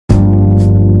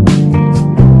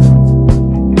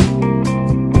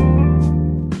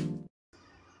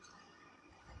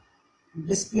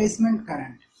displacement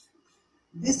current.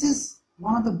 This is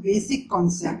one of the basic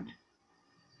concepts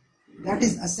that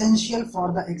is essential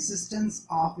for the existence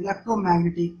of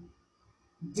electromagnetic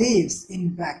waves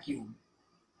in vacuum.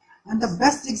 And the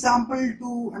best example to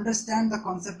understand the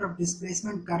concept of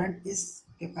displacement current is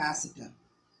capacitor.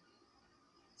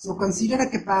 So consider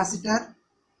a capacitor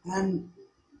and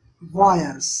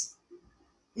wires.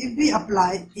 If we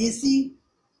apply AC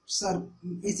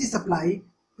supply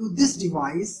to this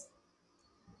device,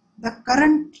 the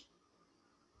current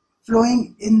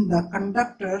flowing in the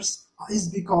conductors is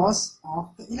because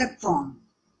of the electron,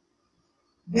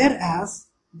 whereas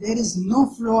there is no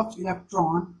flow of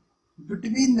electron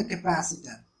between the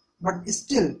capacitor, but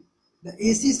still the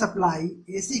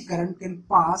AC current can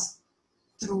pass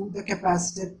through the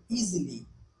capacitor easily.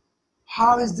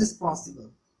 How is this possible?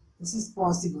 This is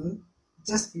possible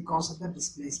just because of the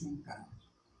displacement current.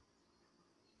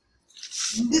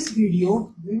 In this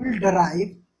video, we will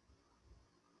derive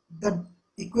the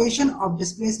equation of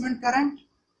displacement current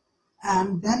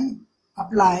and then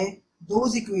apply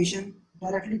those equations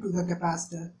directly to the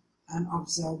capacitor and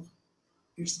observe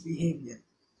its behavior.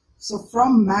 So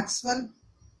from Maxwell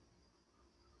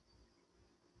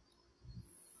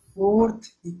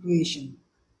fourth equation,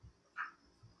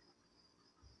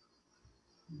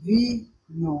 we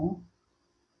know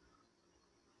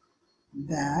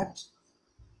that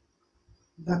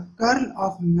the curl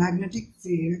of magnetic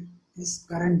field is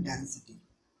current density.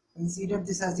 Consider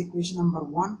this as equation number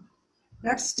 1.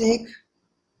 Let's take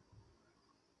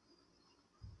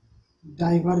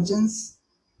divergence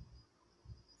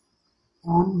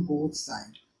on both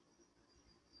sides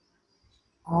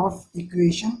of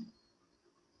equation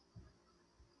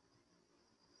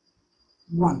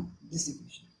 1, this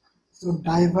equation. So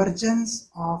divergence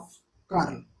of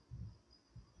curl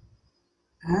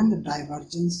and the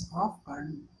divergence of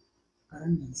current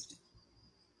density.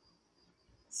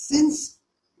 Since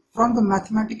from the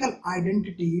mathematical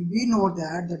identity we know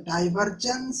that the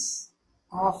divergence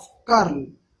of curl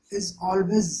is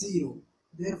always 0,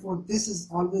 therefore this is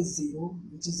always 0,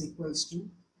 which is equals to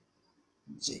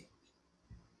J.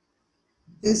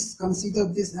 Consider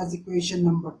this as equation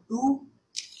number 2.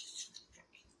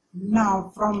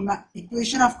 Now from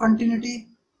equation of continuity,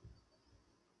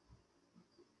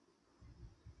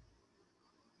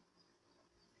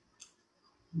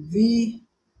 we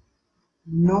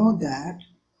know that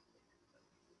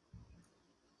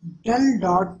del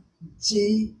dot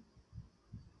J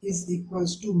is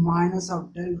equals to minus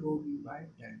of del rho V by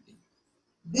del T.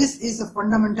 This is a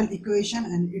fundamental equation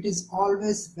and it is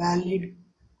always valid.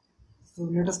 So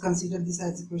let us consider this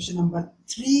as equation number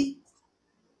 3.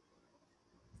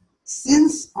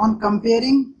 Since on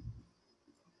comparing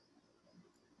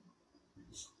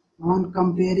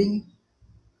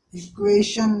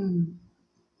equation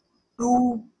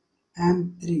 2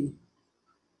 and 3,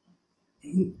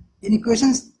 in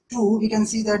equation 2 we can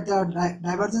see that the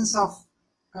divergence of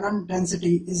current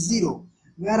density is 0,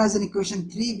 whereas in equation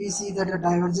 3 we see that the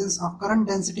divergence of current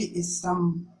density is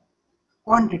some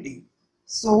quantity.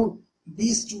 So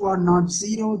these two are not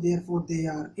 0, therefore they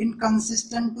are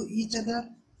inconsistent to each other,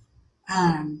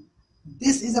 and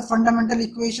this is a fundamental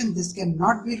equation. This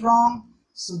cannot be wrong,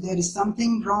 so there is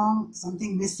something wrong,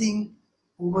 something missing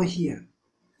over here.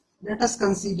 Let us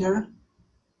consider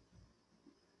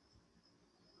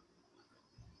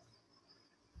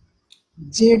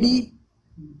JD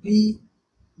be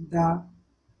the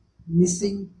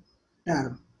missing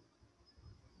term.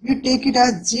 We take it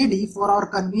as JD for our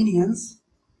convenience,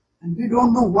 and we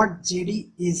don't know what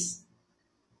JD is.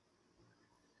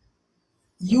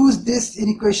 Use this in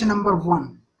equation number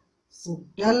 1. So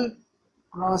del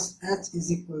cross H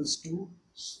is equals to,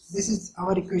 this is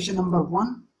our equation number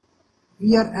 1.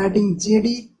 We are adding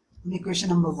JD in equation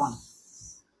number 1.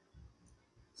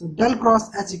 So del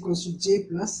cross H equals to J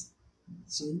plus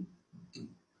JD.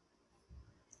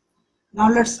 Now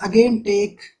let's again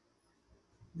take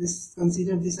this,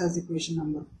 consider this as equation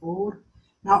number 4.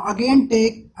 Now again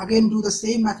do the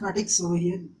same mathematics over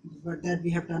here, but that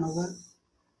we have done over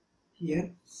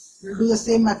here. We'll do the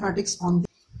same mathematics on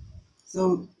this.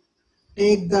 So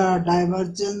take the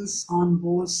divergence on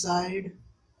both sides,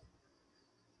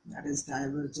 that is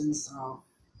divergence of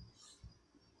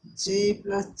J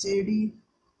plus JD.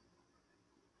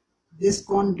 This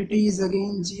quantity is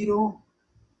again 0,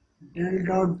 del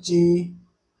dot J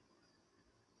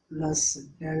plus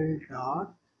del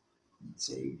dot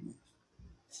JD.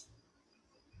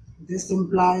 This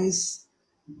implies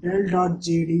del dot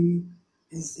JD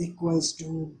is equals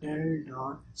to del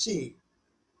dot J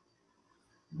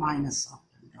minus of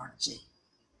del dot J.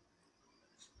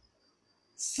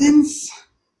 Since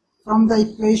From the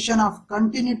equation of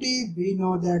continuity, we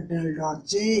know that del dot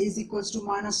J is equals to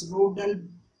minus rho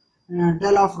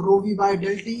del of rho v by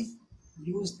del t.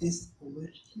 Use this over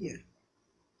here.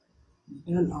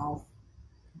 Del of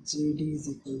JD is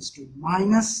equals to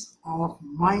minus of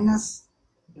minus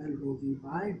del rho v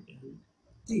by del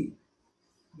t,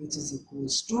 which is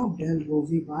equals to del rho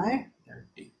v by del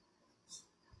t.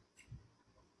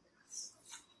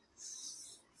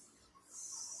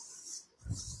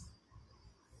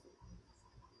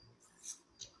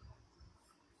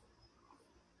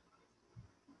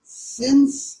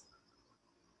 Since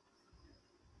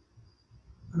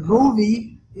rho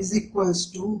v is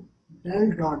equals to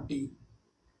del dot d,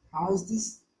 how is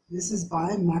this? This is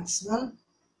by Maxwell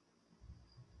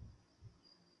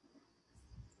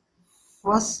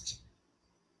first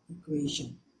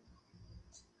equation.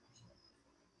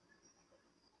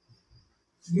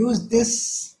 Use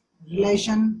this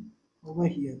relation over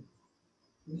here.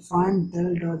 We find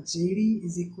del dot JD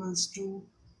is equals to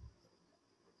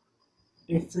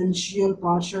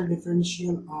partial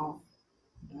differential of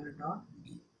del dot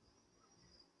D.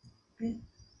 Okay.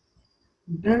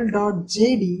 Del dot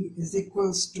JD is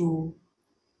equals to,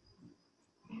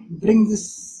 bring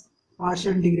this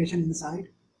partial integration inside,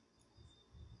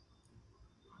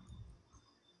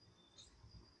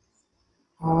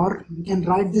 or we can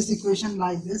write this equation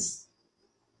like this,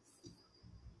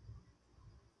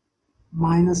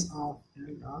 minus of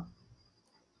del dot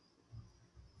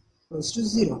equals to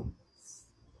 0.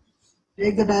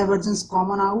 Take the divergence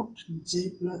common out,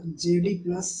 JD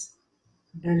plus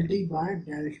del D by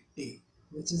del T,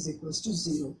 which is equals to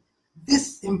 0.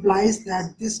 This implies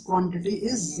that this quantity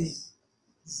is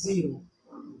 0.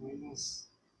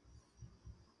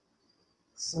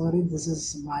 This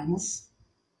is minus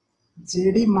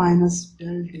JD minus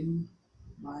del T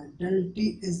by del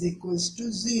T is equals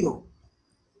to 0.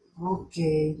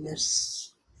 Okay,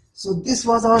 so this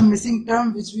was our missing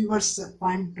term which we were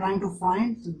trying to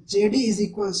find. So JD is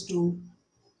equals to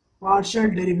partial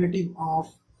derivative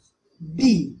of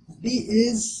D. D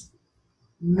is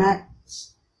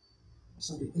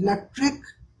electric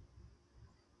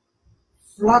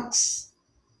flux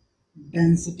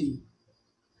density.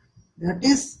 That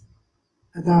is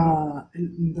the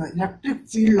electric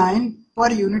field line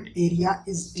per unit area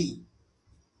is D.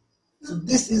 So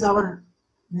this is our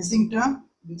missing term,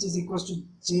 which is equals to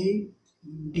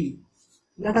JD.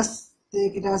 Let us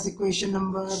take it as equation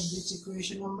number, which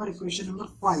equation number? Equation number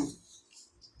 5.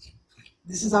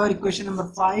 This is our equation number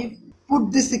 5.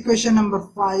 Put this equation number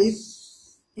 5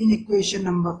 in equation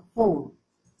number 4.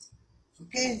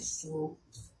 Okay, so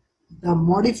the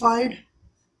modified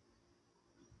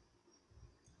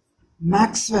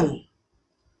Maxwell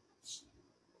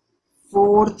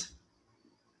fourth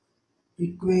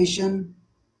equation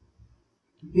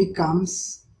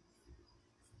becomes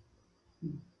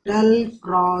del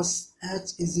cross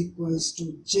H is equals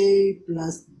to J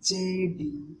plus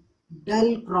JD.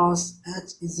 Del cross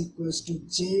H is equals to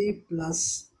J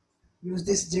plus, use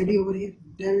this JD over here,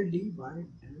 del D by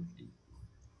del T.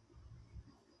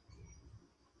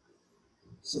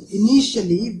 So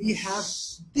initially we have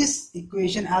this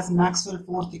equation as Maxwell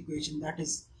fourth equation, that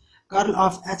is curl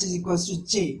of H is equals to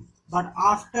J. But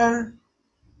after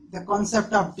the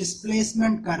concept of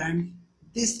displacement current,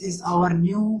 this is our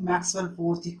new Maxwell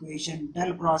fourth equation,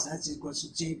 del cross H is equals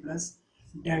to J plus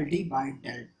del D by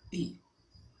del T.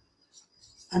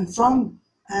 And from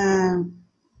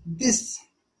this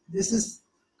is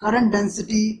current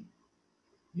density.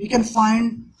 We can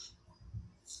find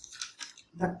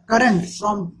the current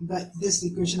from this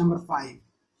equation number 5.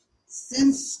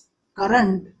 Since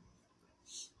current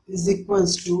is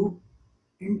equals to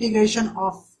integration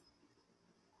of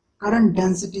current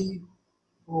density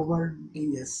over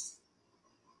ds.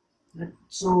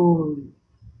 So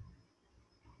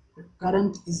the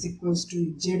current is equals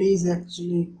to JD is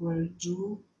actually equal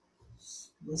to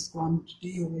this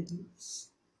quantity over here,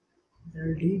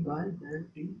 del D by del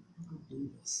T into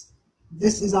ds.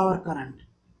 This is our current.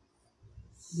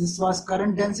 This was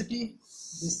current density.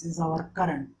 This is our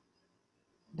current.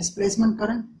 Displacement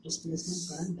current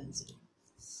density.